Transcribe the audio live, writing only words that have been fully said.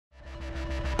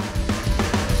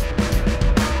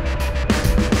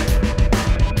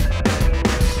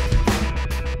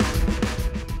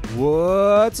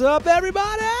What's up,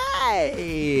 everybody?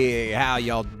 How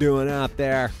y'all doing out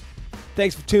there?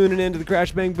 Thanks for tuning in to the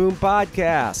Crash Bang Boom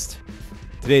podcast.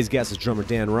 Today's guest is drummer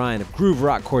Dan Ryan of groove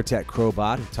rock quartet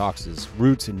Crobot, who talks his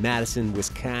roots in Madison,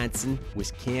 Wisconsin.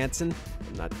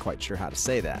 I'm not quite sure how to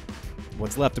say that.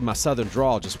 What's left of my southern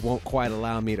drawl just won't quite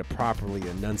allow me to properly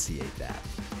enunciate that.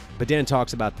 But Dan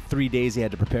talks about the 3 days he had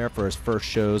to prepare for his first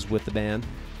shows with the band,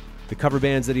 the cover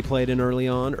bands that he played in early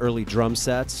on, early drum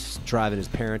sets, driving his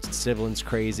parents and siblings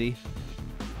crazy,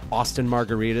 Austin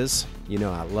margaritas. You know,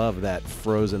 I love that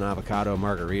frozen avocado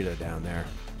margarita down there.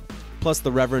 Plus the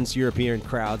reverence European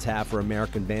crowds have for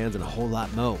American bands and a whole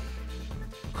lot more.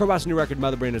 Crobot's new record,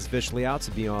 Mother Brain, is officially out,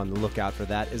 so be on the lookout for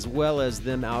that, as well as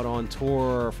them out on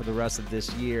tour for the rest of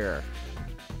this year.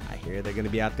 I hear they're going to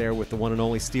be out there with the one and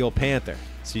only Steel Panther,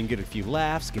 so you can get a few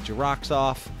laughs, get your rocks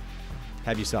off,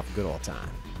 have yourself a good old time.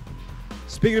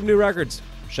 Speaking of new records,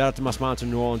 shout out to my sponsor,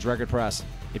 New Orleans Record Press.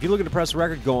 If you're looking to press a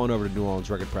record, go on over to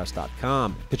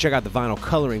NewOrleansRecordPress.com to check out the vinyl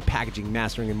coloring, packaging,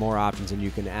 mastering, and more options, and you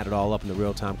can add it all up in the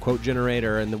real-time quote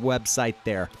generator and the website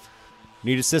there.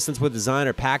 Need assistance with design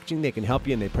or packaging? They can help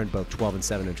you, and they print both 12 and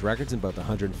 7-inch records in both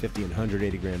 150 and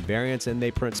 180 gram variants, and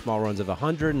they print small runs of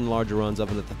 100 and larger runs up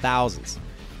into the thousands.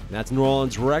 And that's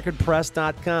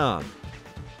NewOrleansRecordPress.com.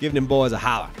 Giving them boys a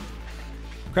holler.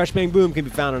 Crash Bang Boom can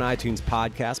be found on iTunes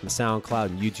Podcast, my SoundCloud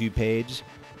and YouTube page,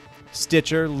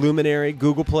 Stitcher, Luminary,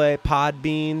 Google Play,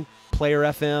 Podbean, Player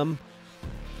FM,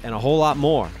 and a whole lot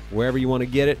more, wherever you want to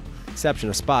get it, exception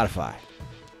of Spotify.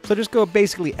 So just go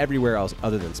basically everywhere else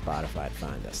other than Spotify to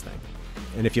find this thing.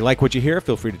 And if you like what you hear,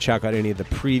 feel free to check out any of the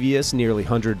previous nearly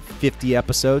 150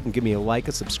 episodes and give me a like,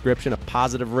 a subscription, a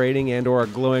positive rating, and or a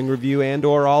glowing review, and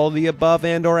or all of the above,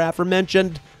 and or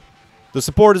aforementioned. The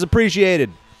support is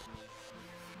appreciated.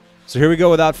 So here we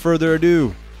go without further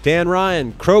ado. Dan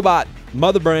Ryan, Crobot,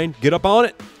 Mother Brain, get up on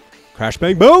it. Crash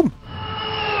Bang Boom!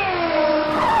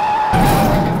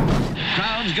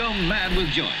 Crowds go mad with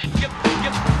joy.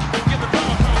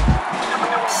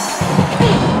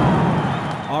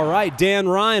 All right, Dan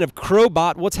Ryan of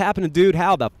Crobot, what's happening, dude?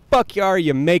 How the fuck are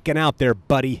you making out there,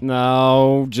 buddy?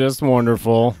 No, just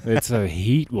wonderful. It's a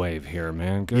heat wave here,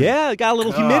 man. Good Yeah, got a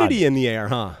little humidity in the air,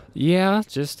 huh? Yeah,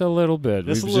 just a little bit.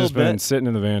 Just a We've little just been bit. sitting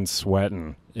in the van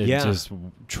sweating. Yeah. Just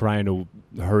trying to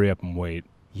hurry up and wait.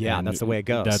 Yeah, And that's the way it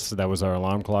goes. That was our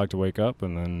alarm clock to wake up,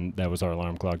 and then that was our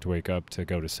alarm clock to wake up to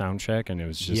go to sound check, and it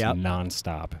was just Yep.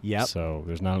 nonstop. Yep. So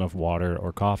there's not enough water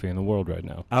or coffee in the world right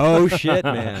now. Oh, shit,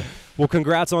 man. Well,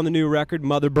 congrats on the new record,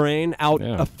 Mother Brain, out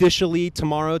Yeah. officially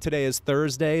tomorrow. Today is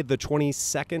Thursday. The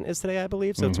 22nd is today, I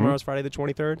believe. So tomorrow's Friday the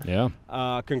 23rd.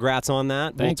 Yeah. Congrats on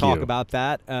that. Thank we'll talk you. about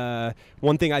that.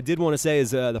 One thing I did want to say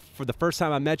is for the first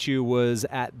time I met you was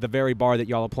at the very bar that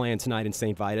y'all are playing tonight in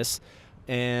St. Vitus.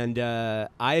 And I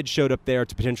had showed up there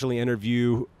to potentially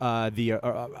interview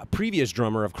the previous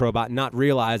drummer of Crobot, not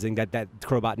realizing that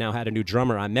Crobot now had a new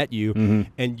drummer. I met you,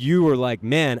 and you were like,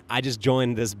 man, I just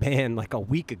joined this band like a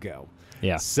week ago.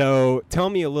 Yeah. So tell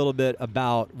me a little bit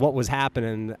about what was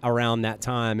happening around that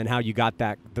time and how you got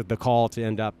the call to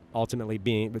end up ultimately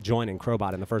joining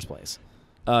Crobot in the first place.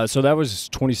 So that was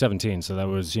 2017. So that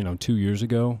was 2 years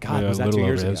ago. God, Yeah, was a that little 2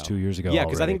 years over. ago? It was 2 years ago. Yeah,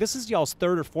 because I already. think this is y'all's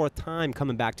third or fourth time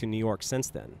coming back to New York since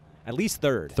then. At least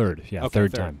third. Third, yeah, Okay,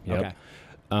 third time. Yep.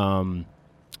 Okay.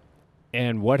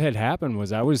 And what had happened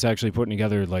was I was actually putting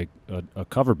together like a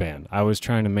cover band. I was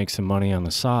trying to make some money on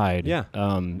the side, Yeah.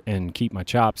 and keep my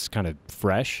chops kind of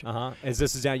fresh. Is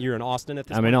this down? You're in Austin at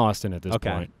this I'm point? in Austin at this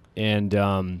Okay. point. And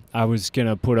I was going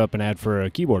to put up an ad for a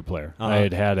keyboard player. Uh-huh.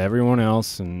 I had everyone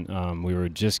else, and we were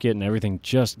just getting everything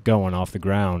just going off the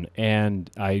ground. And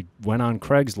I went on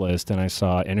Craigslist, and I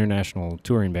saw International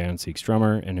Touring Band seeks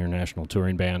drummer, International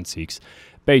Touring Band seeks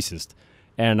bassist.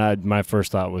 And my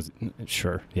first thought was,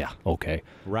 sure, yeah, okay.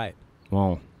 Right.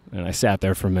 Well, and I sat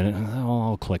there for a minute, and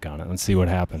I'll click on it and see what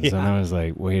happens. Yeah. And I was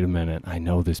like, wait a minute, I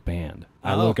know this band.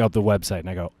 I Oh. look up the website, and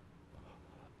I go,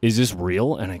 is this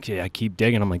real? And I keep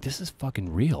digging. I'm like, this is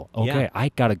fucking real. Okay, Yeah. I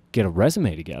got to get a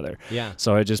resume together. Yeah.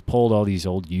 So I just pulled all these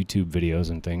old YouTube videos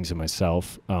and things of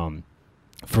myself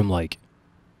from like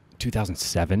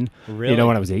 2007. Really?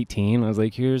 When I was 18, I was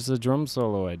like, here's the drum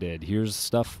solo I did. Here's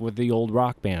stuff with the old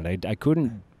rock band. I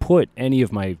couldn't put any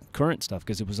of my current stuff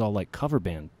because it was all like cover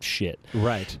band shit.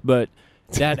 Right. But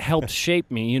that helped shape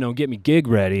me, get me gig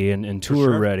ready and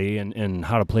tour sure. ready and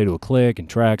how to play to a click and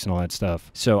tracks and all that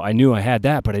stuff. So I knew I had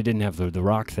that, but I didn't have the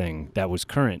rock thing that was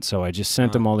current. So I just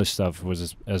sent them all this stuff,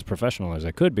 was as professional as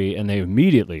I could be. And they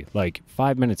immediately, like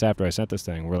 5 minutes after I sent this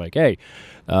thing, were like, hey,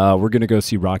 we're going to go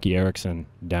see Rocky Erickson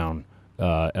down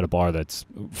at a bar that's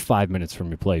 5 minutes from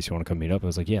your place. You want to come meet up? I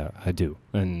was like, yeah, I do.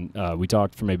 And we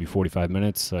talked for maybe 45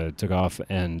 minutes, took off,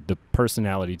 and the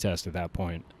personality test at that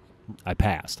point, I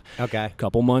passed. Okay. A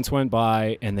couple months went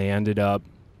by, and they ended up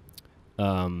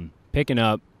picking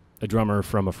up a drummer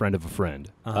from a friend of a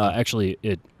friend. Actually,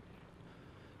 it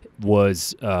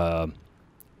was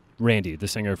Randy, the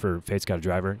singer for Fate's Got a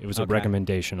Driver. It was a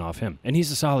recommendation off him. And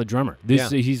he's a solid drummer.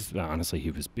 He's honestly,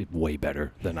 he was way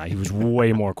better than I. He was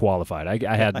way more qualified.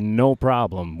 I had no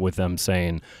problem with them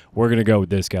saying, we're going to go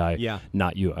with this guy,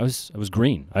 not you. I was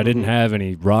green. I didn't have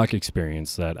any rock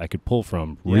experience that I could pull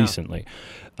from recently.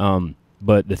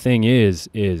 But the thing is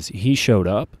he showed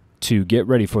up to get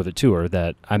ready for the tour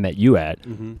that I met you at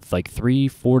like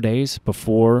 3-4 days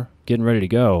before getting ready to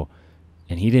go.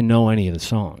 And he didn't know any of the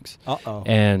songs.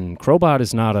 And Crobot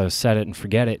is not a set it and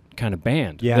forget it kind of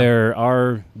band. There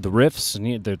are the riffs,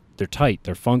 and they're tight,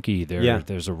 they're funky.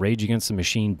 There's a Rage Against the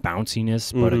Machine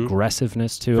bounciness, but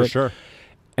aggressiveness to it. For sure.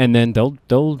 And then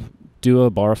they'll do a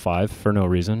bar of 5 for no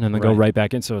reason, and then go right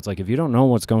back in. So it's like, if you don't know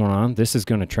what's going on, this is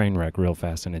going to train wreck real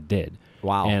fast, and it did.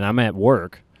 Wow. And I'm at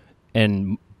work,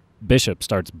 and Bishop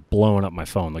starts blowing up my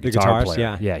phone, the guitar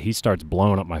player. Yeah, he starts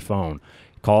blowing up my phone.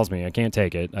 Calls me, I can't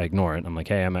take it, I ignore it. I'm like,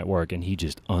 hey, I'm at work, and he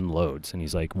just unloads, and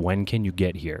he's like, when can you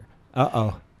get here?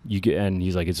 And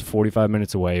he's like, it's 45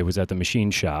 minutes away. It was at the machine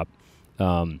shop,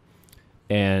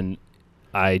 and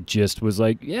I just was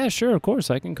like, yeah, sure, of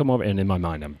course, I can come over. And in my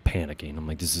mind, I'm panicking. I'm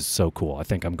like, this is so cool. I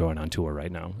think I'm going on tour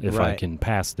right now if I can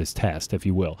pass this test, if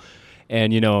you will.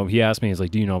 And, you know, he asked me, he's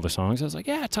like, do you know the songs? I was like,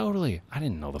 yeah, totally. I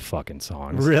didn't know the fucking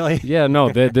songs. Really? Yeah, no,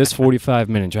 this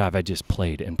 45-minute drive, I just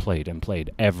played and played and played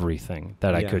everything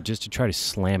that I could just to try to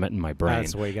slam it in my brain.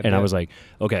 That's the way you get and I was like,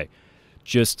 okay,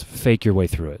 just fake your way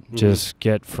through it. Just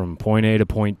get from point A to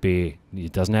point B.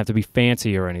 It doesn't have to be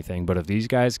fancy or anything, but if these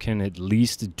guys can at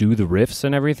least do the riffs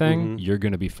and everything, you're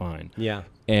going to be fine. Yeah.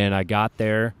 And I got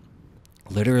there.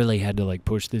 Literally had to like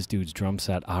push this dude's drum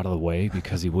set out of the way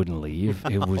because he wouldn't leave.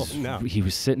 It was he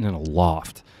was sitting in a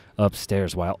loft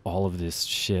upstairs while all of this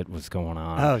shit was going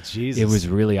on. Oh Jesus. It was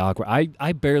really awkward.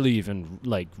 I barely even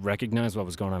like recognized what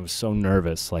was going on. I was so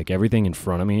nervous. Like everything in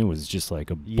front of me was just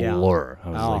like a blur. I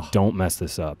was like, don't mess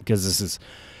this up, because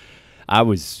I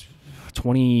was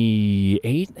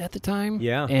 28 at the time.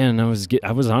 Yeah. And I was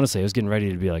honestly, I was getting ready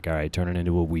to be like, all right, turn it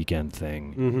into a weekend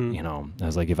thing. You know, I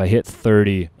was like, if I hit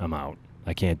 30, I'm out.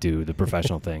 I can't do the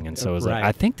professional thing. And so I was like,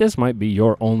 I think this might be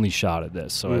your only shot at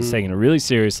this. So I was taking it really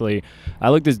seriously. I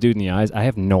looked this dude in the eyes. I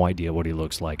have no idea what he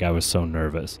looks like. I was so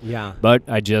nervous. Yeah. But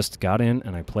I just got in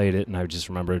and I played it. And I just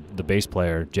remembered the bass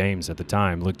player, James, at the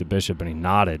time, looked at Bishop and he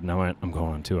nodded. And I went, I'm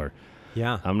going on tour.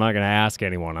 Yeah. I'm not going to ask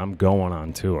anyone. I'm going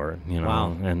on tour, you know.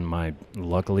 Wow. And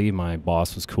luckily my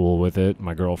boss was cool with it.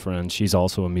 My girlfriend, she's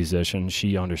also a musician.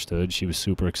 She understood. She was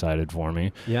super excited for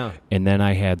me. Yeah. And then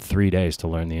I had 3 days to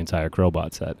learn the entire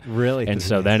Crobot set. Really? And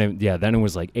so then it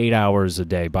was like 8 hours a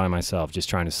day by myself just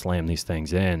trying to slam these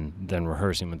things in, then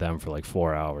rehearsing with them for like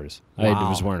 4 hours. Wow. I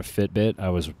was wearing a Fitbit.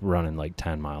 I was running like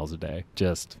 10 miles a day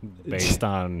just based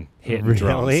on hitting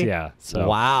drums. Yeah. So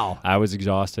wow. I was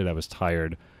exhausted. I was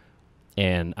tired.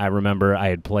 And I remember I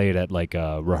had played at like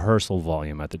a rehearsal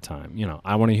volume at the time. You know,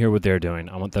 I want to hear what they're doing.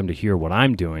 I want them to hear what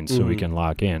I'm doing so we can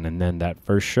lock in. And then that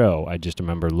first show, I just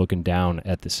remember looking down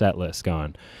at the set list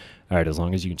going, all right, as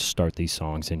long as you can start these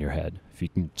songs in your head. If you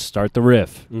can start the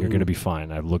riff, you're going to be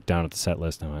fine. I looked down at the set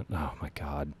list and I went, oh, my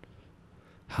God.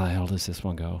 How the hell does this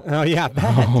one go? Oh, yeah.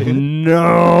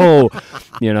 No.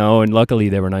 You know, and luckily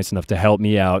they were nice enough to help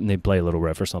me out, and they'd play a little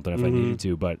riff or something if I needed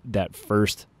to. But that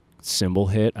first cymbal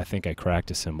hit, I think I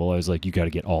cracked a cymbal. I was like, you got to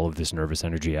get all of this nervous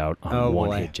energy out on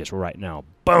one hit just right now.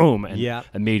 Boom. And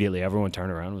immediately everyone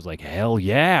turned around and was like, hell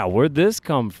yeah, where'd this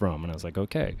come from? And I was like,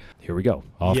 okay, here we go.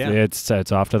 It's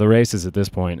off to the races at this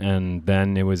point. And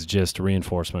then it was just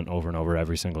reinforcement over and over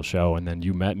every single show. And then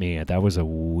you met me, and that was a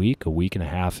week and a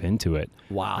half into it.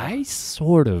 Wow. I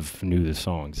sort of knew the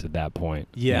songs at that point.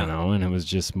 Yeah. You know, and it was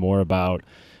just more about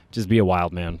just be a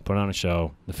wild man, put on a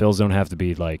show. The fills don't have to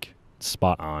be like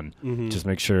spot on. Just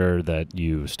make sure that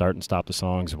you start and stop the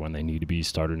songs when they need to be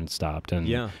started and stopped.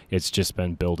 And it's just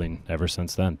been building ever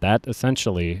since then. That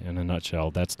essentially, in a nutshell,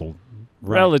 that's the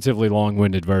relatively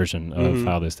long-winded version of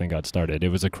how this thing got started. It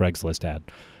was a Craigslist ad.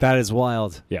 That is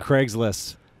wild. Yeah.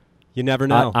 Craigslist. You never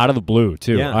know. Out of the blue,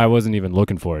 too. Yeah. I wasn't even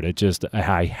looking for it. It just,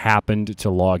 I happened to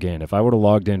log in. If I would have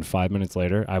logged in 5 minutes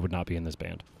later, I would not be in this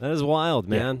band. That is wild,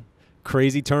 man. Yeah.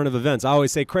 Crazy turn of events. I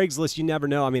always say Craigslist, you never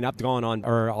know. I mean, I've gone on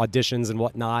auditions and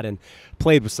whatnot and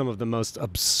played with some of the most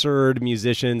absurd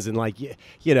musicians, and like,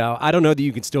 you know, I don't know that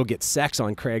you can still get sex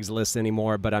on Craigslist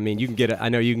anymore, but I mean, you can get I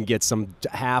know you can get some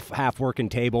half working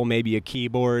table, maybe a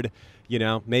keyboard, You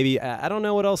know, maybe I don't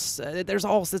know what else. There's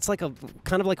also it's like a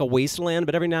kind of like a wasteland,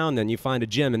 but every now and then you find a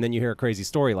gym, and then you hear a crazy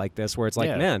story like this, where it's like,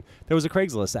 man, there was a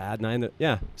Craigslist ad,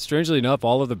 and Strangely enough,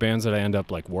 all of the bands that I end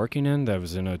up like working in, that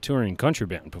was in a touring country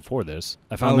band before this.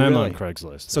 I found them on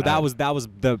Craigslist. So that was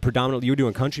the predominant. You were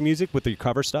doing country music with the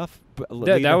cover stuff.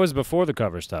 That was before the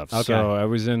cover stuff. Okay. So I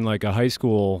was in like a high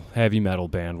school heavy metal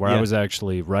band where I was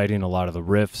actually writing a lot of the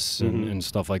riffs and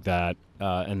stuff like that,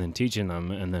 and then teaching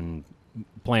them, and then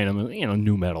playing them, you know,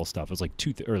 new metal stuff. It was like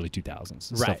early 2000s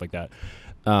and stuff like that.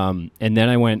 And then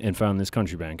I went and found this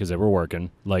country band because they were working.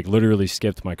 Like literally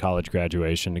skipped my college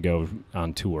graduation to go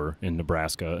on tour in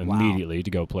Nebraska immediately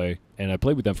to go play. And I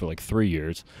played with them for like 3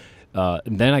 years.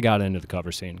 And then I got into the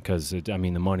cover scene because, I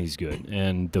mean, the money's good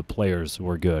and the players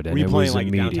were good. And were you playing like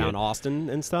immediate. downtown Austin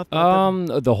and stuff?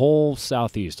 The whole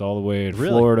southeast, all the way to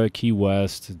Florida, Key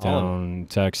West, down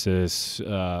Texas,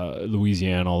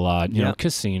 Louisiana a lot. You know,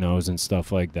 casinos and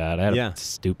stuff like that. I had a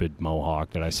stupid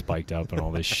mohawk that I spiked up and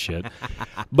all this shit.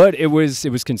 But it was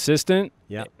consistent.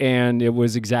 Yeah. And it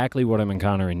was exactly what I'm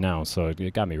encountering now. So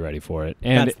it got me ready for it.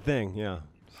 And that's the thing,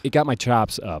 it got my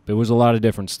chops up. It was a lot of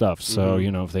different stuff. So,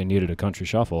 you know, if they needed a country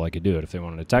shuffle, I could do it. If they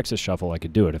wanted a Texas shuffle, I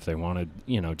could do it. If they wanted,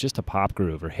 you know, just a pop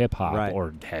groove or hip hop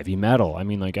or heavy metal, I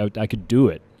mean, like, I could do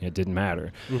it. It didn't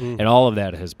matter. And all of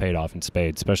that has paid off in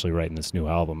spades, especially writing this new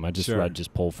album. I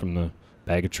just pulled from the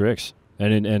bag of tricks.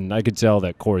 And I could tell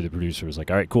that Corey, the producer, was like,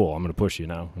 all right, cool, I'm going to push you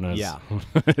now.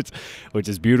 And which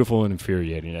is beautiful and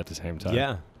infuriating at the same time.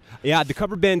 Yeah. Yeah, the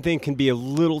cover band thing can be a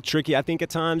little tricky, I think, at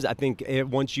times. I think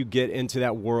once you get into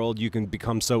that world, you can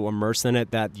become so immersed in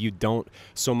it that you don't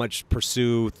so much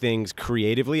pursue things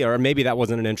creatively, or maybe that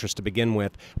wasn't an interest to begin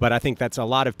with. But I think that's a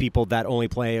lot of people that only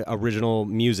play original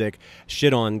music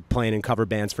shit on playing in cover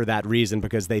bands for that reason,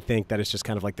 because they think that it's just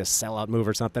kind of like this sellout move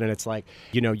or something. And it's like,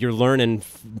 you know, you're learning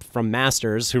from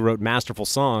masters who wrote masterful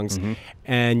songs,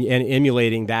 and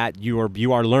emulating that, you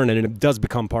are learning, and it does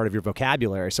become part of your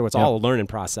vocabulary. So it's all a learning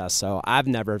process. So I've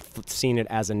never seen it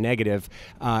as a negative,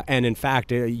 and in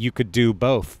fact, you could do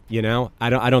both. You know, I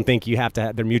don't think you have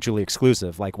to. They're mutually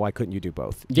exclusive. Like, why couldn't you do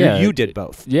both? Yeah, you did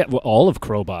both. Yeah, well, all of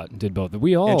Crobot did both.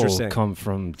 We all come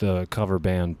from the cover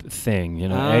band thing. You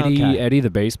know, Eddie, the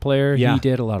bass player, he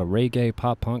did a lot of reggae,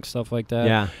 pop punk stuff like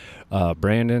that. Yeah,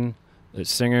 Brandon, the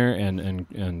singer,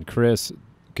 and Chris,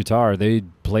 guitar. They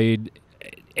played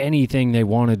anything they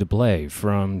wanted to play,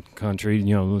 from country,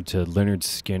 you know, to Leonard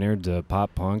Skinner, to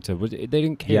pop punk, to they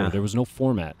didn't care. There was no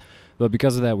format, but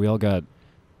because of that, we all got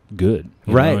good,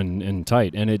 you know, and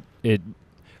tight, and it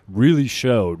really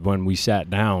showed when we sat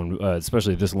down.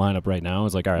 Especially this lineup right now,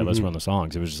 it's like, all right, let's run the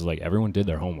songs. It was just like everyone did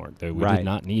their homework. We did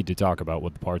not need to talk about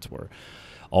what the parts were.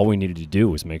 All we needed to do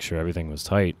was make sure everything was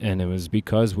tight, and it was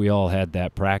because we all had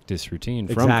that practice routine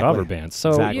from cover bands.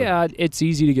 So yeah, it's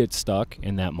easy to get stuck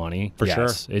in that money. For sure,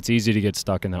 it's easy to get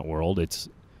stuck in that world. It's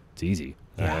easy.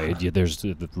 There's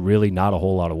really not a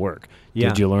whole lot of work.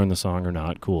 Did you learn the song or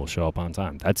not? Cool, show up on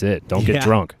time. That's it. Don't get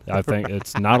drunk. I think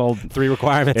it's not all 3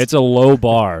 requirements. It's a low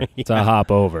bar to hop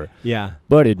over. Yeah,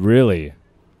 but it really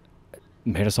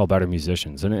made us all better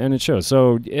musicians, and it shows.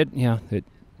 So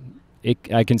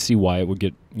I can see why it would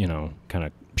get, you know, kind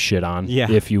of shit on,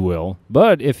 if you will.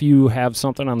 But if you have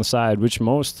something on the side, which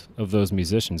most of those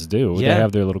musicians do, they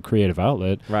have their little creative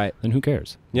outlet, then who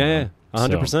cares? Yeah,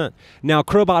 100%. Now,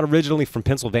 Crobot originally from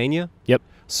Pennsylvania? Yep.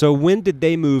 So when did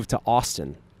they move to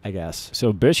Austin, I guess?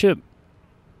 So Bishop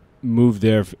moved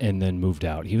there and then moved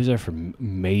out. He was there for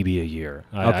maybe a year.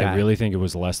 I really think it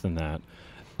was less than that.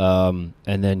 And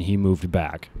then he moved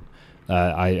back.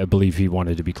 I believe he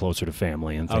wanted to be closer to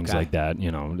family and things like that.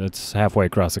 You know, that's halfway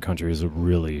across the country is a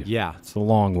really, it's a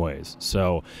long ways.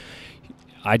 So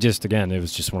again, it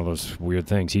was just one of those weird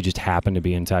things. He just happened to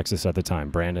be in Texas at the time.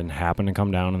 Brandon happened to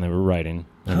come down, and they were writing.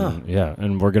 And,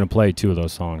 and we're going to play 2 of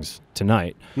those songs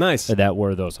tonight. Nice. That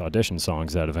were those audition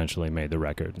songs that eventually made the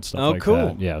record and stuff like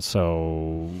that. Yeah,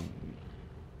 so,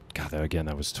 God,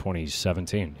 that was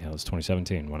 2017. Yeah, it was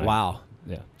 2017.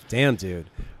 Damn, dude.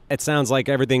 It sounds like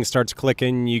everything starts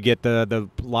clicking. You get the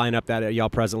lineup that y'all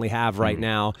presently have right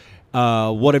now.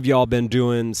 What have y'all been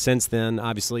doing since then?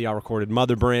 Obviously, y'all recorded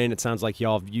Mother Brain. It sounds like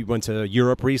you went to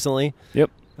Europe recently.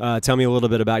 Yep. Tell me a little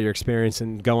bit about your experience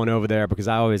in going over there, because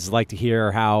I always like to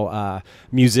hear how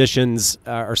musicians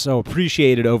are so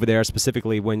appreciated over there,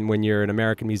 specifically when you're an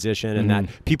American musician, and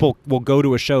that people will go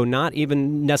to a show not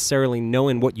even necessarily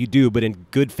knowing what you do, but in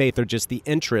good faith or just the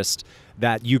interest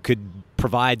that you could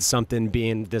provide something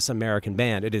being this American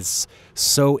band. It is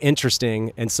so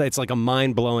interesting, and so it's like a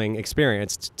mind-blowing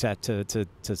experience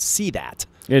to see that.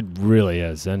 It really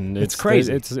is, and It's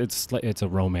crazy. It's a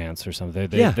romance or something.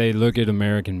 They look at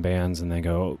American bands and they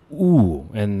go, ooh,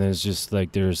 and there's just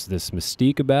like there's this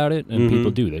mystique about it, and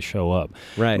people do. They show up.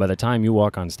 Right. By the time you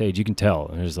walk on stage, you can tell.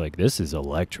 And there's like, this is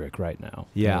electric right now.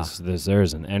 Yeah.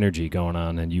 There's an energy going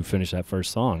on, and you finish that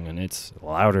first song, and it's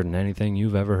louder than anything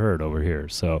you've ever heard over here.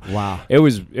 So wow, it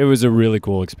was a really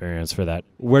cool experience for that.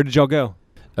 Where did y'all go?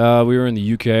 We were in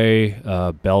the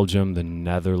UK, Belgium, the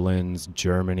Netherlands,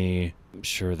 Germany. I'm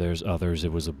sure there's others.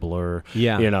 It was a blur.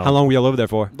 Yeah. You know, how long were y'all over there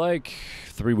for? like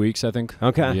 3 weeks, I think.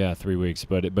 Okay. Yeah, 3 weeks.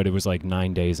 But it was like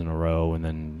 9 days in a row, and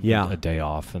then a day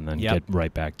off, and then get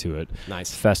right back to it.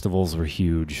 Nice. Festivals were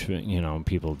huge. You know,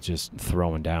 people just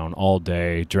throwing down all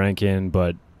day, drinking,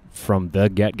 but from the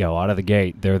get-go, out of the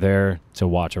gate, they're there to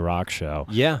watch a rock show.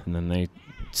 Yeah. And then they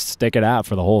stick it out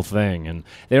for the whole thing, and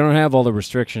they don't have all the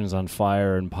restrictions on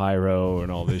fire and pyro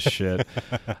and all this shit.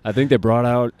 I think they brought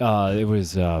out it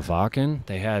was Wacken.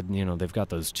 They had, you know, they've got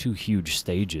those 2 huge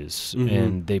stages,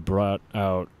 and they brought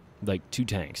out like 2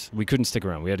 tanks. We couldn't stick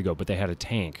around, we had to go, but they had a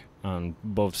tank on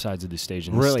both sides of the stage,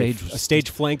 and Really? the stage was a stage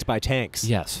flanked by tanks?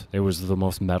 Yes, it was the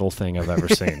most metal thing I've ever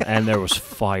seen, and there was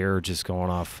fire just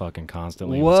going off fucking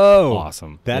constantly. Whoa, it was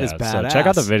awesome! That is So badass. check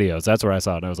out the videos. That's where I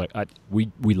saw it, and I was like,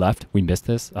 we left, we missed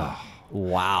this. Oh.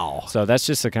 Wow. So that's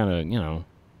just a kind of, you know,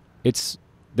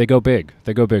 they go big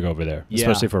over there,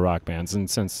 especially for rock bands. And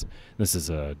since this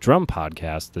is a drum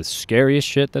podcast, the scariest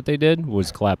shit that they did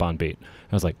was clap on beat.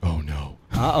 I was like, oh no.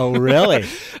 Uh-oh, really?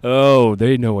 Oh,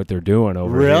 they know what they're doing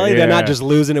over here. Really? Yeah. They're not just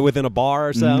losing it within a bar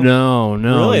or so? No.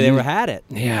 Really? They had it?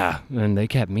 Yeah, and they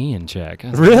kept me in check.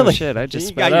 I was Really? Like, oh, shit, I just You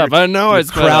sped got up. I know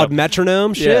it's crowd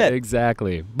metronome shit. Yeah,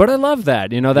 exactly. But I love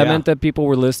that. You know, that meant that people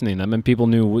were listening. That meant people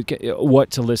knew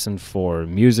what to listen for.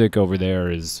 Music over there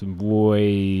is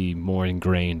way more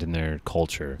ingrained in their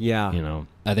culture. Yeah. You know,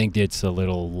 I think it's a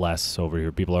little less over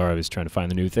here. People are always trying to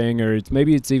find the new thing, or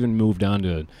maybe it's even moved on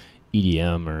to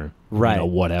EDM or you know,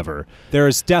 whatever. There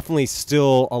is definitely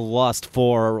still a lust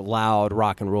for loud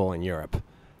rock and roll in Europe.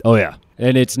 Oh yeah,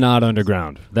 and it's not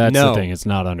underground. That's the thing. It's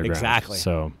not underground. Exactly.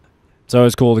 So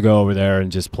it's cool to go over there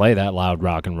and just play that loud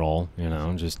rock and roll. You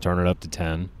know, just turn it up to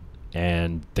 10,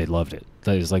 and they loved it.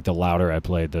 It's like the louder I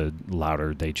played, the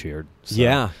louder they cheered. So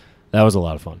yeah, that was a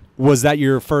lot of fun. Was that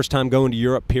your first time going to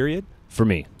Europe? Period. For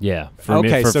me, yeah. So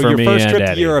your first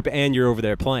trip to Europe, and you're over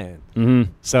there playing.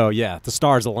 Mm-hmm. So yeah, the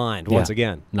stars aligned once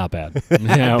again. Not bad.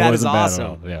 Yeah, that is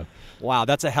awesome. Bad at all. Yeah. Wow,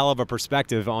 that's a hell of a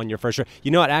perspective on your first trip.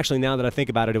 You know what? Actually, now that I think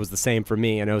about it, it was the same for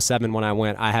me. In 2007 when I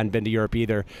went, I hadn't been to Europe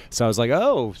either. So I was like,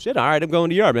 oh, shit, all right, I'm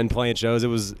going to Europe and playing shows. It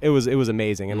was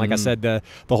amazing. And like I said, the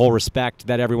whole respect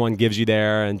that everyone gives you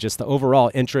there, and just the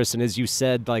overall interest. And as you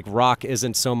said, like, rock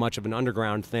isn't so much of an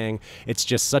underground thing. It's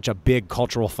just such a big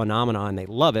cultural phenomenon. They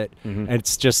love it. And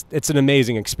it's an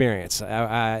amazing experience.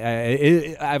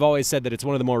 I've always said that it's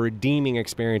one of the more redeeming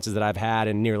experiences that I've had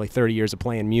in nearly 30 years of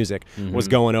playing music, was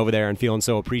going over there and feeling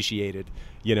so appreciated.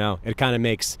 You know, it kind of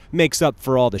makes up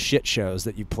for all the shit shows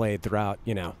that you played throughout,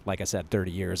 you know, like I said,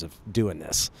 30 years of doing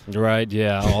this. Right,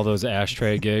 yeah, all those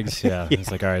ashtray gigs. Yeah.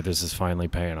 It's like, all right, this is finally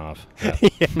paying off.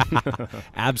 Yeah.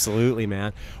 Absolutely,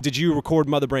 man. Did you record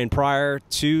Mother Brain prior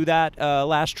to that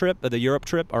last trip, the Europe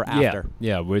trip, or after?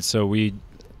 Yeah. So we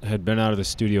had been out of the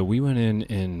studio. We went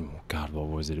in God, what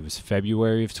was it? It was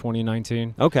February of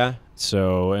 2019. Okay.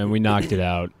 So, and we knocked it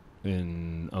out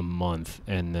in a month,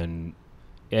 and then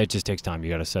it just takes time.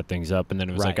 You got to set things up, and then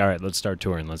it was like, all right, let's start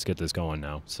touring. Let's get this going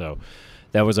now. So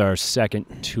that was our second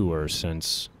tour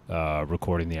since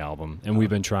recording the album, and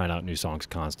we've been trying out new songs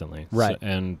constantly. Right. So,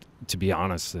 and to be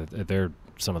honest, they're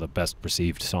some of the best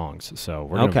received songs. So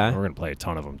we're gonna play a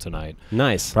ton of them tonight.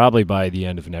 Nice. Probably by the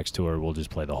end of next tour, we'll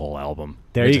just play the whole album.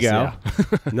 There you go.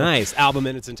 Nice. Album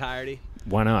in its entirety.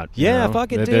 Why not? Yeah,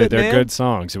 fucking do it, man. They're good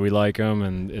songs. We like them,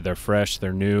 and they're fresh.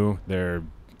 They're new. They're,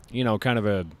 you know, kind of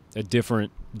a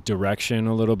different direction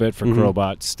a little bit for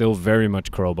Crobot. Still very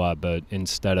much Crobot, but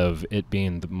instead of it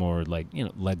being the more like, you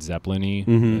know, Led Zeppelin-y,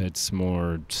 it's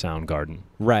more Soundgarden.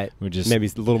 Right. We just maybe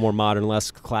a little more modern, less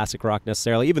classic rock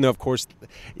necessarily. Even though, of course,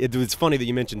 it's funny that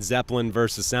you mentioned Zeppelin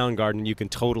versus Soundgarden. You can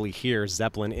totally hear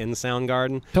Zeppelin in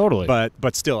Soundgarden. Totally.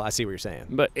 But still, I see what you're saying.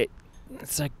 But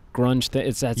it's like grunge.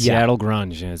 It's that Seattle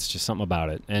grunge, and it's just something about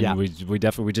it. And we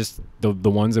definitely just the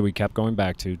ones that we kept going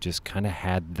back to just kind of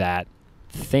had that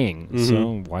thing.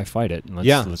 So why fight it?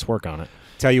 Let's work on it.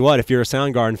 Tell you what, if you're a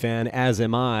Soundgarden fan, as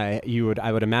am I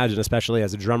would imagine, especially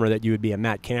as a drummer, that you would be a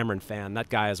Matt Cameron fan. That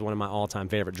guy is one of my all-time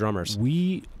favorite drummers.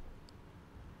 We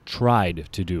tried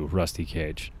to do Rusty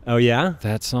Cage. Oh yeah?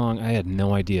 That song, I had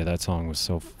no idea that song was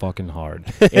so fucking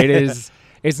hard. It is.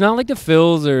 It's not like the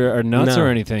fills are nuts No. or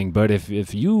anything, but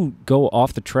if you go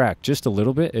off the track just a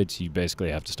little bit, you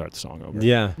basically have to start the song over.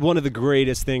 Yeah. One of the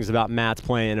greatest things about Matt's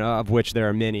playing, of which there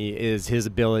are many, is his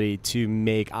ability to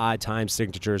make odd time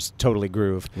signatures totally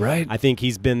groove. Right. I think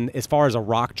he's been, as far as a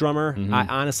rock drummer, Mhm. I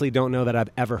honestly don't know that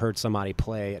I've ever heard somebody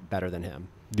play it better than him.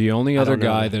 The only other don't know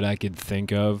guy that. that I could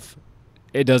think of,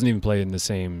 it doesn't even play in the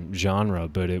same genre,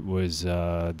 but it was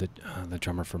the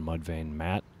drummer for Mudvayne,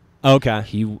 Matt. Okay.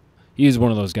 He is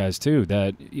one of those guys too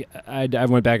that I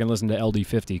went back and listened to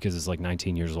LD50 because it's like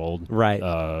 19 years old. Right.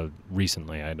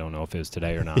 Recently, I don't know if it was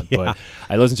today or not, Yeah. but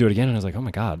I listened to it again and I was like, oh my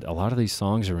god, a lot of these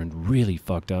songs are in really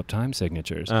fucked up time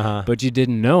signatures. Uh-huh. But you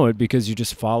didn't know it because you're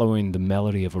just following the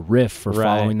melody of a riff or Right.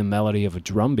 following the melody of a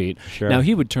drum beat. Sure. Now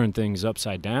he would turn things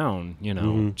upside down,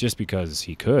 Mhm. just because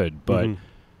he could, but Mhm.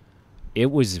 it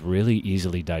was really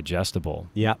easily digestible.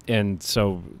 Yeah. And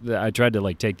so I tried to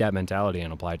like take that mentality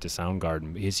and apply it to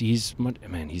Soundgarden.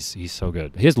 He's so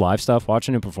good. His live stuff,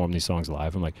 watching him perform these songs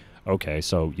live, I'm like, okay,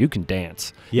 so you can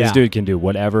dance. Yeah. This dude can do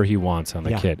whatever he wants on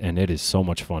the Yeah. kit, and it is so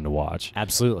much fun to watch.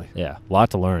 Absolutely. Yeah, a lot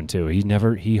to learn too.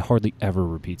 He hardly ever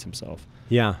repeats himself.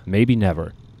 Yeah. Maybe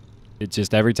never. It's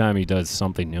just every time he does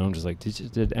something new, I'm just like,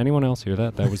 did anyone else hear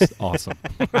that? That was awesome.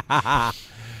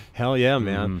 Hell yeah,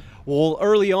 man. Mhm. Well,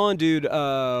 early on, dude,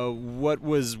 what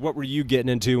were you getting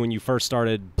into when you first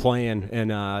started playing,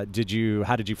 and how did you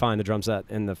find the drum set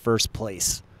in the first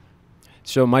place?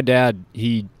 So my dad,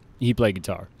 he played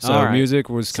guitar. So All right. music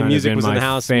was So kind music of in was my in the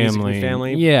house, music in family. your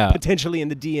family, Yeah, potentially in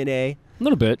the DNA. a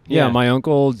little bit. Yeah, Yeah. my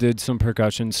uncle did some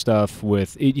percussion stuff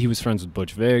with. He was friends with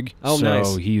Butch Vig. Oh, so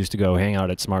nice. he used to go hang out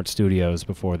at Smart Studios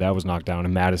before that was knocked down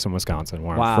in Madison, Wisconsin,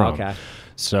 where I'm Wow. from. Okay.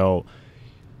 So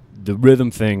the rhythm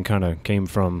thing kind of came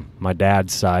from my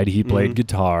dad's side. He played Mhm.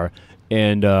 guitar,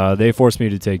 and they forced me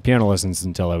to take piano lessons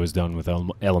until I was done with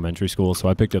elementary school. So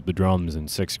I picked up the drums in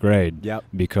 6th grade Yep.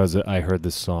 because I heard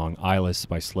this song "Eyeless"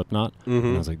 by Slipknot, and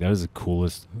I was like, "That is the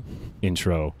coolest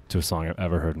intro to a song I've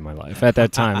ever heard in my life." At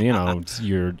that time,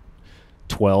 you're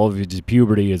 12,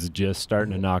 puberty is just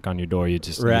starting to knock on your door. You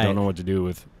Right. don't know what to do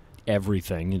with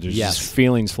everything. There's Yes. just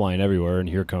feelings flying everywhere, and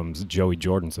here comes Joey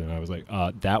Jordison. I was like,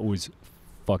 that was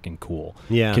fucking cool.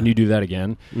 Yeah. Can you do that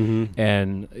again? Mm-hmm.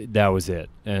 And that was it.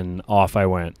 And off I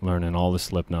went, learning all the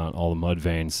Slipknot, all the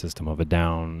Mudvayne, System of a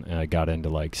Down, and I got into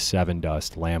like Seven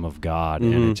Dust, Lamb of God,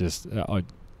 and Mhm. it just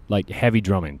like heavy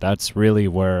drumming. That's really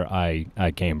where I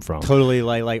came from. Totally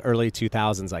like early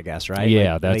 2000s, I guess, right?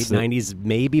 Yeah, like that's late the- 90s,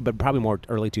 maybe, but probably more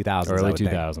early 2000s. I Early would think.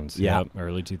 2000s. Yeah. Yep,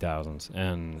 early 2000s.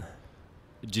 And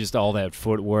just all that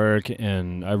footwork,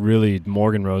 and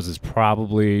Morgan Rose is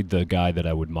probably the guy that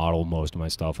I would model most of my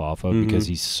stuff off of because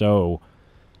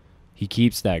he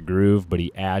keeps that groove, but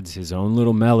he adds his own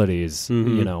little melodies,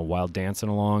 while dancing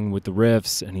along with the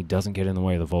riffs, and he doesn't get in the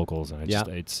way of the vocals. And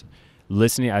it's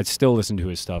listening. I still listen to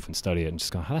his stuff and study it and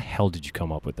just go, how the hell did you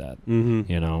come up with that?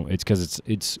 Mm-hmm. It's because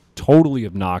it's totally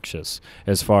obnoxious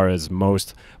as far as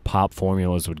most pop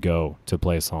formulas would go to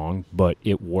play a song, but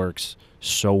it works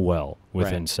so well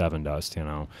within Right. Seven Dust,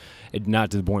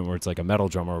 not to the point where it's like a metal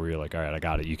drummer where you're like, all right, I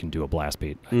got it. You can do a blast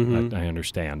beat. Mhm. I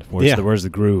understand. Where's the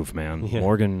groove, man? Yeah.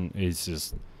 Morgan is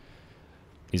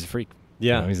he's a freak.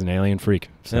 Yeah. He's an alien freak.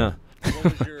 So. Yeah.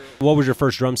 What was your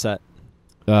first drum set?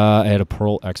 I had a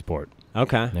Pearl Export.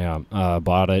 Okay. Yeah,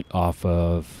 bought it off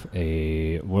of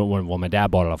my dad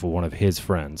bought it off of one of his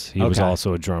friends. He was Okay.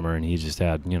 also a drummer, and he just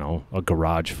had, a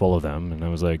garage full of them. And I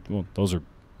was like, well, those are,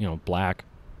 black.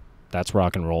 That's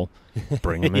rock and roll.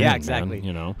 Bring them in, Yeah, exactly.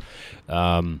 man,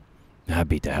 I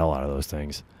beat the hell out of those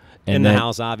things. In And the then-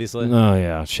 house, obviously. Oh,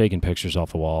 yeah, shaking pictures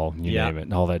off the wall, you Yeah. name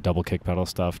it. All that double kick pedal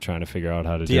stuff, trying to figure out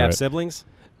how to do Do you have it. siblings?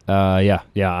 Yeah,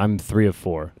 I'm 3 of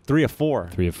 4. 3 or 4.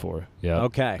 3 of 4, yeah.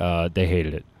 Okay. They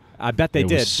hated it. I bet they It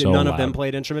did. was so None of them loud.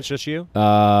 played instruments, just you?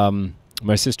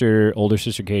 My older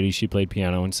sister Katie, she played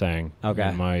piano and sang. Okay.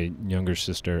 And my younger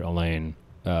sister Elaine,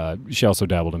 she also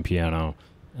dabbled in piano.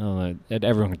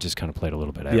 Everyone just kind of played a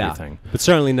little bit of everything. But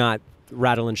certainly not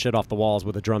rattling shit off the walls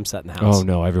with a drum set in the house. Oh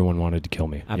no, everyone wanted to kill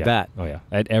me. I Yeah. bet. Oh yeah.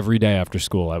 Every day after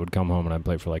school, I would come home and I'd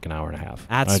play for like an hour and a half.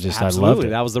 Absolutely. I loved it.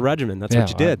 That was the regimen. That's Yeah, what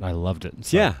you did. I loved it.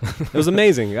 So. Yeah. It was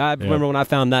amazing. I remember when I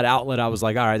found that outlet, I was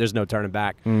like, all right, there's no turning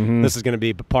back. Mhm. This is going to be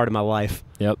a part of my life.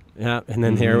 Yep. Yeah. And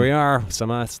then here we are,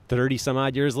 30 some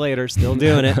odd years later, still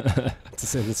doing it.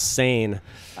 It's insane.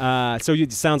 So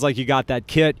it sounds like you got that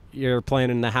kit. You're playing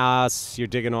in the house. You're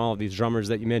digging all of these drummers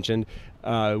that you mentioned.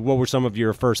 What were some of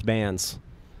your first bands?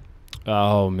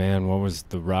 Oh man, what was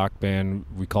the rock band?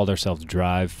 We called ourselves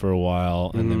Drive for a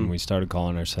while, and then Mhm. we started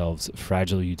calling ourselves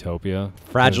Fragile Utopia.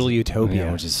 Fragile 'Cause- Utopia.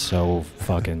 yeah, which is so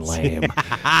fucking lame.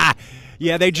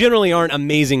 Yeah, they generally aren't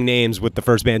amazing names with the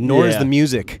first band, nor is the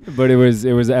music. But it was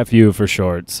FU for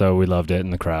short, so we loved it,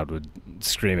 and the crowd would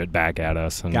scream it back at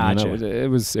us. And Gotcha. it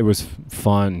was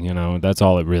fun, you know. That's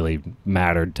all that really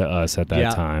mattered to us at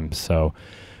that time. So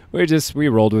we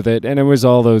rolled with it, and it was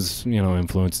all those, you know,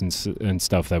 influences and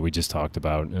stuff that we just talked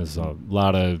about. There's a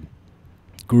lot of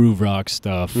groove rock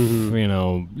stuff, you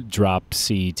know, drop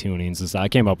C tunings and stuff. I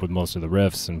came up with most of the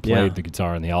riffs and played the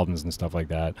guitar in the albums and stuff like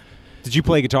that. Did you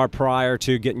play guitar prior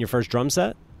to getting your first drum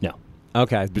set? No.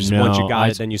 Okay, just once you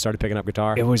got it, then you started picking up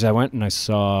guitar? I went and I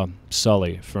saw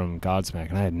Sully from Godsmack,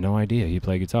 and I had no idea he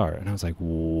played guitar. And I was like,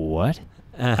 what?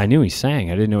 I knew he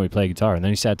sang. I didn't know he played guitar. And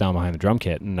then he sat down behind the drum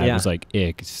kit, and I was like,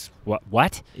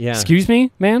 what? Yeah. Excuse me,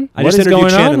 man? I what just is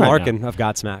interviewed going Shannon on Larkin of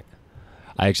Godsmack.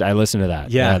 I listened to that.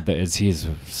 Yeah. He's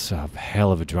a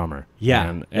hell of a drummer.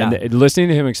 Yeah. And listening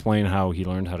to him explain how he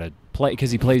learned how to play, because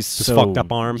he plays so fucked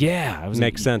up arm. Yeah.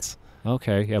 Makes sense.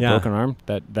 Okay, broken arm.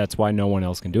 That's why no one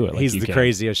else can do it. He's the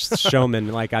craziest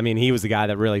showman. Like, I mean, he was the guy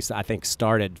that really, I think,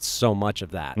 started so much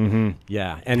of that.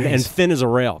 Yeah, and thin as a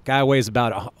rail. Guy weighs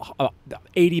about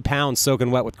 80 pounds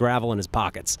soaking wet with gravel in his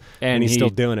pockets, and he's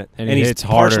still doing it. And he's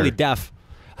partially deaf.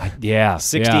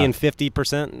 60 and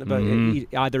 50%,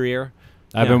 but either ear.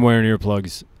 I've been wearing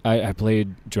earplugs. I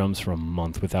played drums for a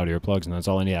month without earplugs, and that's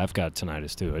all I need. I've got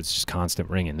tinnitus too. It's just constant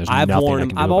ringing. There's nothing I can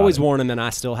do I've always worn them, and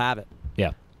I still have it.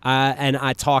 Yeah. And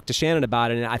I talked to Shannon about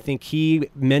it, and I think he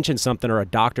mentioned something, or a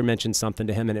doctor mentioned something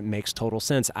to him, and it makes total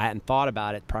sense. I hadn't thought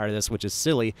about it prior to this, which is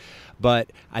silly,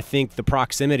 but I think the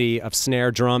proximity of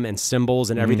snare drum and cymbals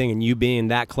and everything, and you being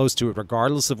that close to it,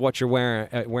 regardless of what you're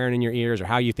wearing in your ears or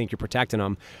how you think you're protecting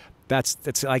them,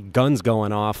 it's like guns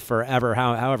going off forever,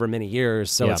 however many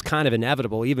years. So it's kind of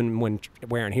inevitable, even when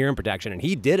wearing hearing protection, and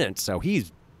he didn't. So he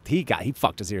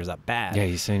fucked his ears up bad. Yeah,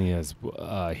 he's saying he has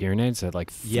hearing aids at like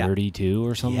 32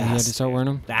 or something. He had to start wearing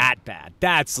them. That bad.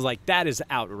 That is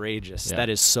outrageous. Yeah. That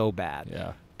is so bad.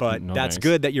 Yeah. But that's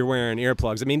good that you're wearing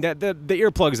earplugs. I mean, the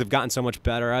earplugs have gotten so much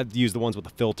better. I've used the ones with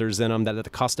the filters in them, the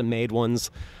custom-made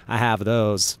ones. I have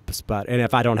those. And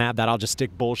if I don't have that, I'll just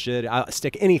stick bullshit. I'll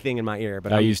stick anything in my ear.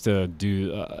 But I used to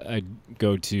do. I'd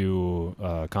go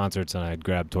to concerts and I'd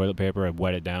grab toilet paper, I'd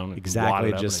wet it down,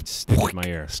 exactly, just and stick it in my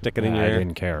ear. Stick it in your ear. I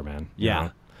didn't care, man. Yeah.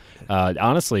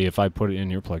 Honestly, if I put it in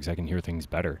earplugs, I can hear things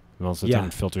better. Most of the time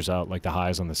it filters out like the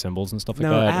highs on the cymbals and stuff like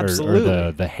that. Absolutely.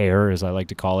 Or the hair, as I like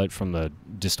to call it, from the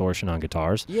distortion on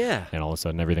guitars. Yeah. And all of a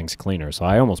sudden everything's cleaner. So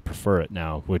I almost prefer it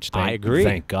now, which I agree.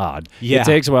 Thank God. Yeah. It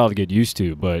takes a while to get used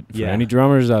to, but for any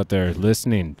drummers out there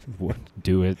listening,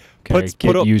 do it. Put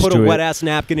a wet-ass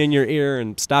napkin in your ear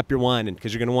and stop your whining,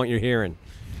 because you're going to want your hearing.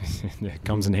 It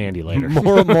comes in handy later.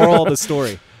 Moral of the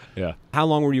story. Yeah. How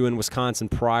long were you in Wisconsin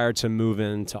prior to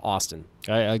moving to Austin?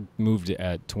 I moved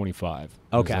at 25.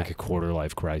 Okay. It was like a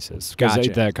quarter-life crisis. Gotcha.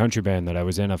 Because that country band that I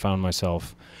was in, I found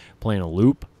myself playing a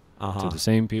loop to the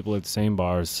same people at the same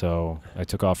bars, so I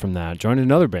took off from that. Joined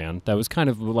another band that was kind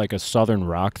of like a southern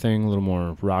rock thing, a little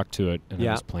more rock to it, and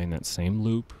I was playing that same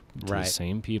loop to the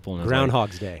same people. And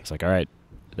Groundhog's Day. It's like, all right,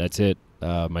 that's it.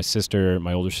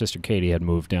 My older sister Katie had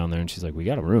moved down there, and she's like, we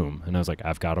got a room. And I was like,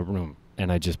 I've got a room.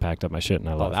 And I just packed up my shit and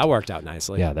I left. Oh, that worked out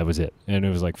nicely. Yeah, that was it. And it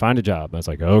was like, find a job. I was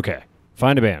like, okay.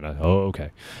 Find a band. Okay.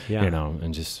 Yeah. You know,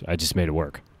 and I just made it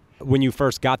work. When you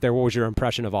first got there, what was your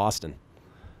impression of Austin?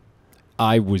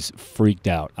 I was freaked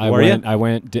out. Were you?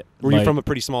 Were you from a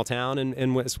pretty small town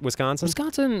in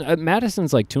Wisconsin?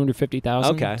 Madison's like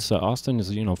 250,000. Okay. So Austin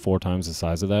is 4 times the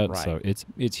size of that. Right. So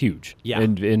it's huge. Yeah.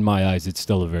 And in my eyes, it's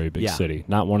still a very big city.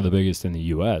 Not one of the biggest in the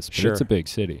U.S., but it's a big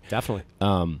city. Definitely.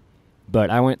 But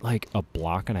I went like a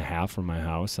block and a half from my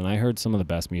house, and I heard some of the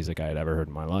best music I had ever heard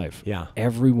in my life. Yeah.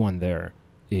 Everyone there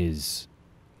is,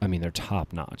 they're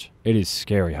top notch. It is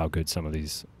scary how good some of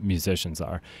these musicians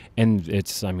are. And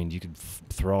it's, you could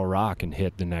throw a rock and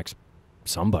hit the next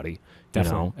somebody.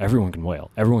 Definitely. Everyone can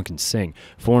wail. Everyone can sing.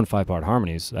 4- and 5-part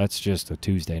harmonies, that's just a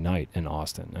Tuesday night in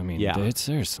Austin.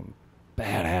 There's some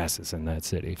badasses in that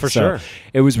city. For sure.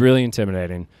 It was really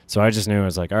intimidating. So I just knew, I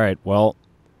was like, all right, well,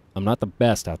 I'm not the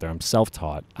best out there. I'm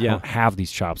self-taught. I don't have these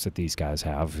chops that these guys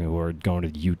have who are going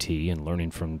to UT and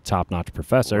learning from top-notch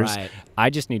professors. Right. I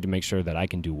just need to make sure that I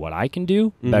can do what I can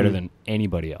do better than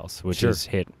anybody else, which is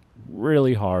hit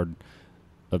really hard,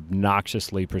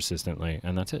 obnoxiously, persistently,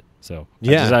 and that's it. So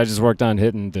I just worked on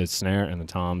hitting the snare and the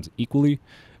toms equally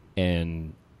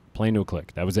and playing to a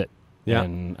click. That was it. Yeah.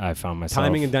 And I found myself...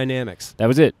 Timing and dynamics. That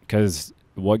was it, because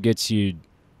what gets you...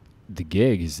 the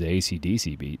gig is the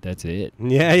AC/DC beat. That's it.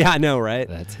 Yeah, I know, right?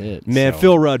 That's it. Man,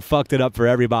 Phil Rudd fucked it up for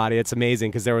everybody. It's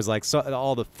amazing because there was like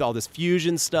all this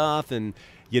fusion stuff, and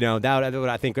You know, that would,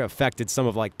 I think, affected some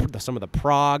of the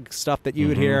prog stuff that you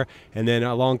would hear. And then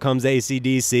along comes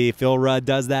AC/DC. Phil Rudd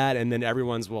does that, and then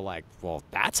everyone's well,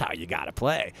 that's how you got to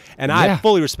play. And I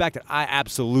fully respect it. I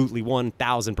absolutely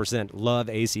 1,000% love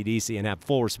AC/DC and have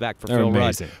full respect for Phil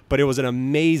Rudd. But it was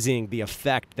the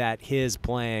effect that his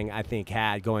playing, I think,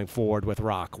 had going forward with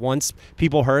rock. Once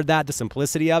people heard that, the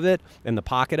simplicity of it and the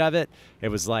pocket of it, it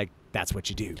was like, that's what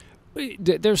you do.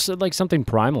 There's like something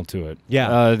primal to it.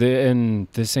 Yeah. And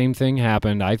the same thing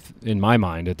happened, in my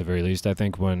mind at the very least, I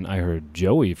think when I heard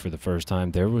Joey for the first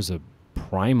time, there was a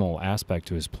primal aspect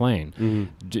to his playing.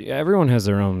 Everyone has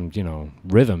their own,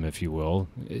 rhythm, if you will.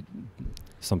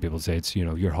 Some people say it's,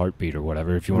 your heartbeat or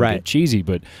whatever, if you want to get cheesy,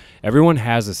 but everyone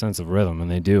has a sense of rhythm,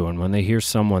 and they do. And when they hear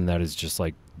someone that is just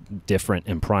like different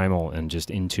and primal and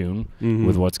just in tune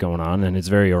with what's going on, and it's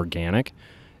very organic,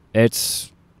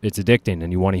 it's addicting,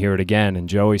 and you want to hear it again. And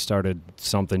Joey started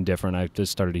something different. I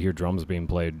just started to hear drums being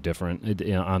played different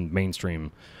on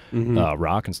mainstream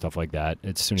rock and stuff like that.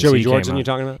 As soon as Joey Jordison, you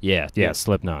talking about? Yeah,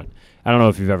 Slipknot. I don't know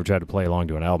if you've ever tried to play along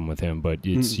to an album with him, but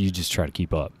you just try to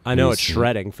keep up. I know it's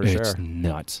shredding for sure. It's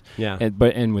nuts. Yeah.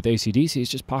 And with AC/DC,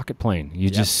 it's just pocket playing. You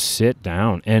just sit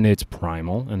down, and it's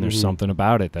primal, and there's something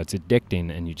about it that's addicting,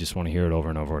 and you just want to hear it over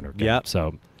and over and over again. Yep.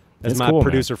 So, as my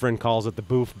producer friend calls it, the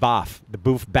boof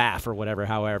baff, or whatever,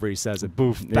 however he says it,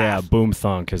 boof baff. Yeah, boom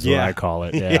thunk is what I call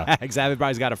it. Yeah, exactly.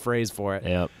 Everybody's got a phrase for it.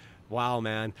 Yep. Wow,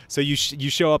 man. So you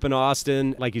show up in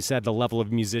Austin, like you said, the level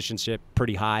of musicianship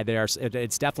pretty high there.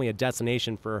 It's definitely a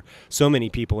destination for so many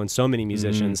people and so many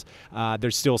musicians.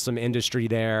 There's still some industry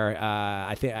there.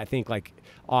 I think like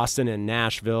Austin and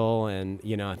Nashville and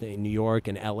I think New York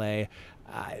and LA,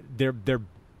 they're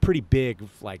pretty big,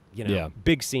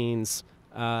 big scenes.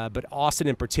 But Austin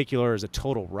in particular is a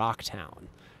total rock town.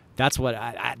 That's what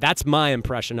that's my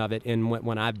impression of it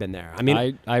when I've been there. I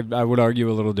mean, I would argue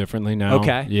a little differently now.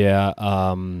 Okay. Yeah.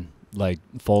 Like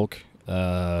folk,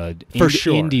 for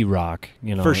sure, indie rock,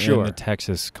 for sure, and the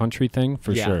Texas country thing,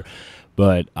 for sure.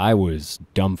 But I was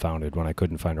dumbfounded when I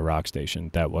couldn't find a rock station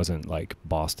that wasn't like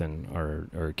Boston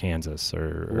or Kansas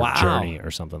or Journey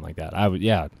or something like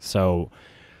that. So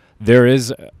there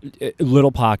is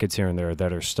little pockets here and there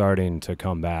that are starting to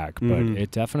come back, but it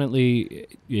definitely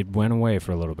went away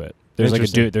for a little bit.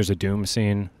 There's a doom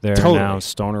scene there now.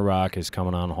 Stoner rock is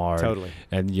coming on hard. Totally.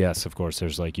 And yes, of course,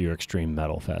 there's like your extreme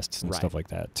metal fests and stuff like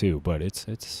that too. But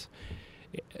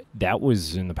that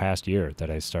was in the past year that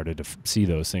I started to see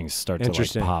those things start to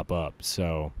like pop up.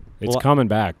 So it's coming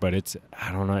back, but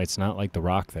I don't know. It's not like the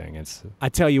rock thing. I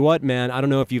tell you what, man, I don't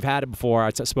know if you've had it before.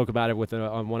 I spoke about it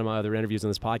on one of my other interviews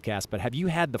on this podcast, but have you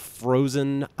had the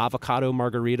frozen avocado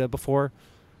margarita before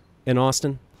in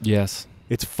Austin? Yes.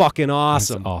 It's fucking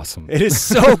awesome. It's awesome. It is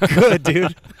so good,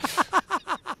 dude.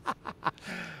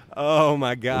 Oh,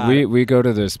 my God. We go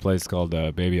to this place called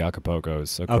Baby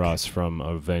Acapulco's across from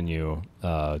a venue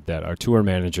that our tour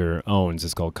manager owns.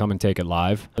 It's called Come and Take It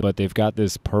Live. But they've got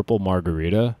this purple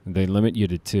margarita. They limit you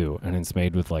to 2, and it's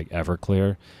made with, like,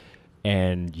 Everclear.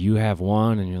 And you have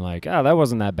one, and you're like, oh, that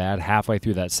wasn't that bad. Halfway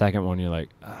through that second one, you're like,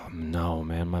 oh, no,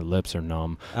 man, my lips are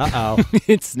numb. Uh-oh.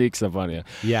 It sneaks up on you.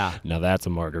 Yeah. Now that's a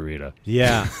margarita.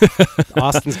 Yeah.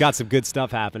 Austin's got some good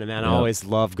stuff happening, man. I always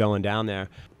love going down there.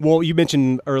 Well, you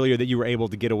mentioned earlier that you were able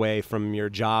to get away from your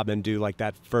job and do like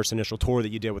that first initial tour that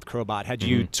you did with Crobot. Had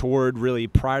you toured really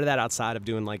prior to that outside of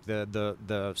doing like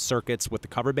the circuits with the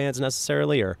cover bands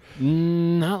necessarily, or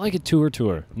not like a tour?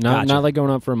 Not like going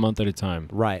out for a month at a time.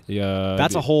 Right. Yeah. That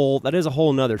is a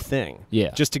whole nother thing. Yeah.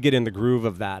 Just to get in the groove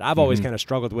of that. I've always kind of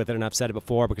struggled with it, and I've said it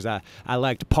before because I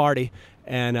like to party.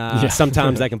 And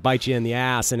sometimes that can bite you in the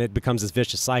ass, and it becomes this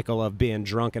vicious cycle of being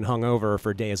drunk and hungover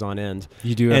for days on end.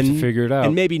 You do have to figure it out.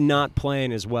 And maybe not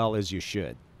playing as well as you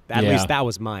should. At least that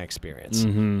was my experience.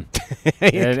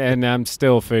 And I'm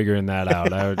still figuring that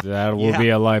out. That will be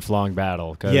a lifelong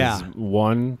battle because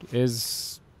one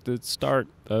is the start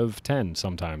of 10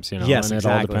 sometimes, Yes, and it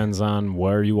all depends on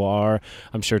where you are.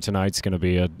 I'm sure tonight's going to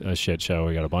be a shit show.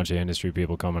 We got a bunch of industry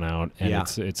people coming out, and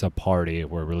it's a party.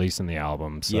 We're releasing the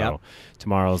album, so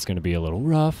tomorrow's going to be a little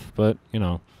rough, but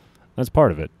that's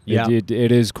part of it.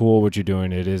 It is cool what you're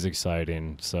doing. It is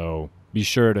exciting, so be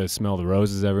sure to smell the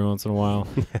roses every once in a while.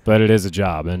 But it is a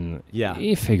job, and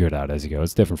you figure it out as you go.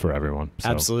 It's different for everyone.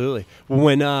 So. Absolutely.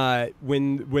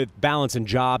 When with balance and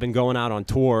job and going out on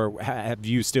tour, have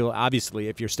you still, obviously,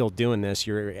 if you're still doing this,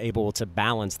 you're able to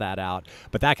balance that out.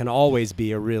 But that can always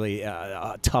be a really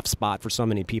tough spot for so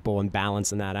many people in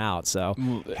balancing that out.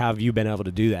 So have you been able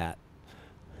to do that?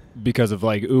 because of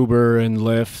like Uber and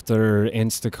Lyft or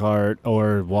Instacart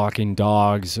or walking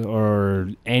dogs or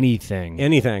anything.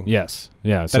 Anything. Yes.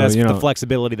 Yeah. That So has you know, the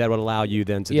flexibility that would allow you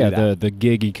then to do that. the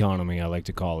gig economy, I like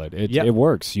to call it. Yep. It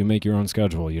works. You make your own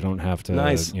schedule. You don't have to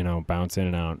Nice. you know, bounce in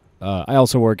and out. I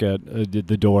also work at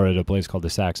the door at a place called the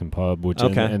Saxon Pub, which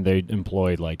and they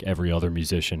employ like every other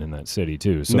musician in that city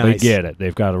too. So they get it.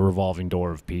 They've got a revolving door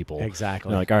of people. Exactly.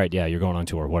 They're like, all right, yeah, you're going on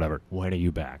tour, whatever. When are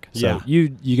you back? So Yeah.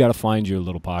 you got to find your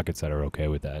little pockets that are okay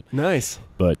with that. Nice.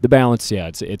 But the balance, yeah,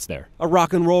 it's there. A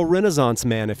rock and roll renaissance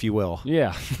man, if you will.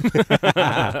 Yeah.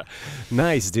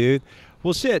 Nice, dude.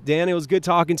 Well, shit, Dan, it was good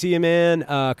talking to you, man.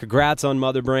 Congrats on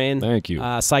Mother Brain. Thank you.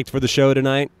 Psyched for the show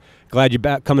tonight. Glad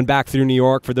you're coming back through New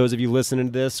York. For those of you listening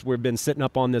to this, we've been sitting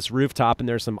up on this rooftop, and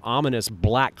there's some ominous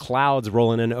black clouds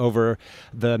rolling in over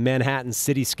the Manhattan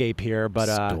cityscape here. But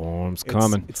Storm's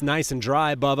coming. It's nice and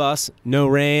dry above us. No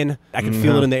rain. I can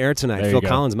feel it in the air tonight. There Phil you go.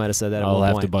 Collins might have said that at I'll one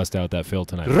have point. to bust out that Phil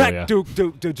tonight. For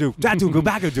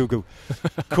ya.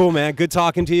 Cool, man. Good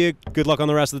talking to you. Good luck on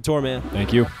the rest of the tour, man.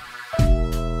 Thank you.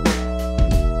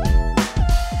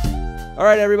 All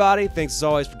right, everybody. Thanks as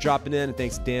always for dropping in, and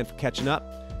thanks to Dan for catching up.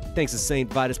 Thanks to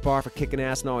St. Vitus Bar for kicking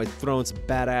ass and always throwing some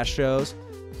badass shows.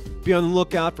 Be on the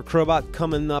lookout for Crobot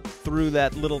coming up through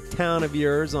that little town of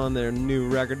yours on their new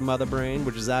record, Mother Brain,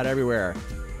 which is out everywhere.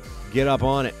 Get up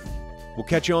on it. We'll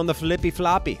catch you on the flippy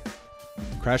floppy.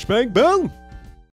 Crash, bang, boom!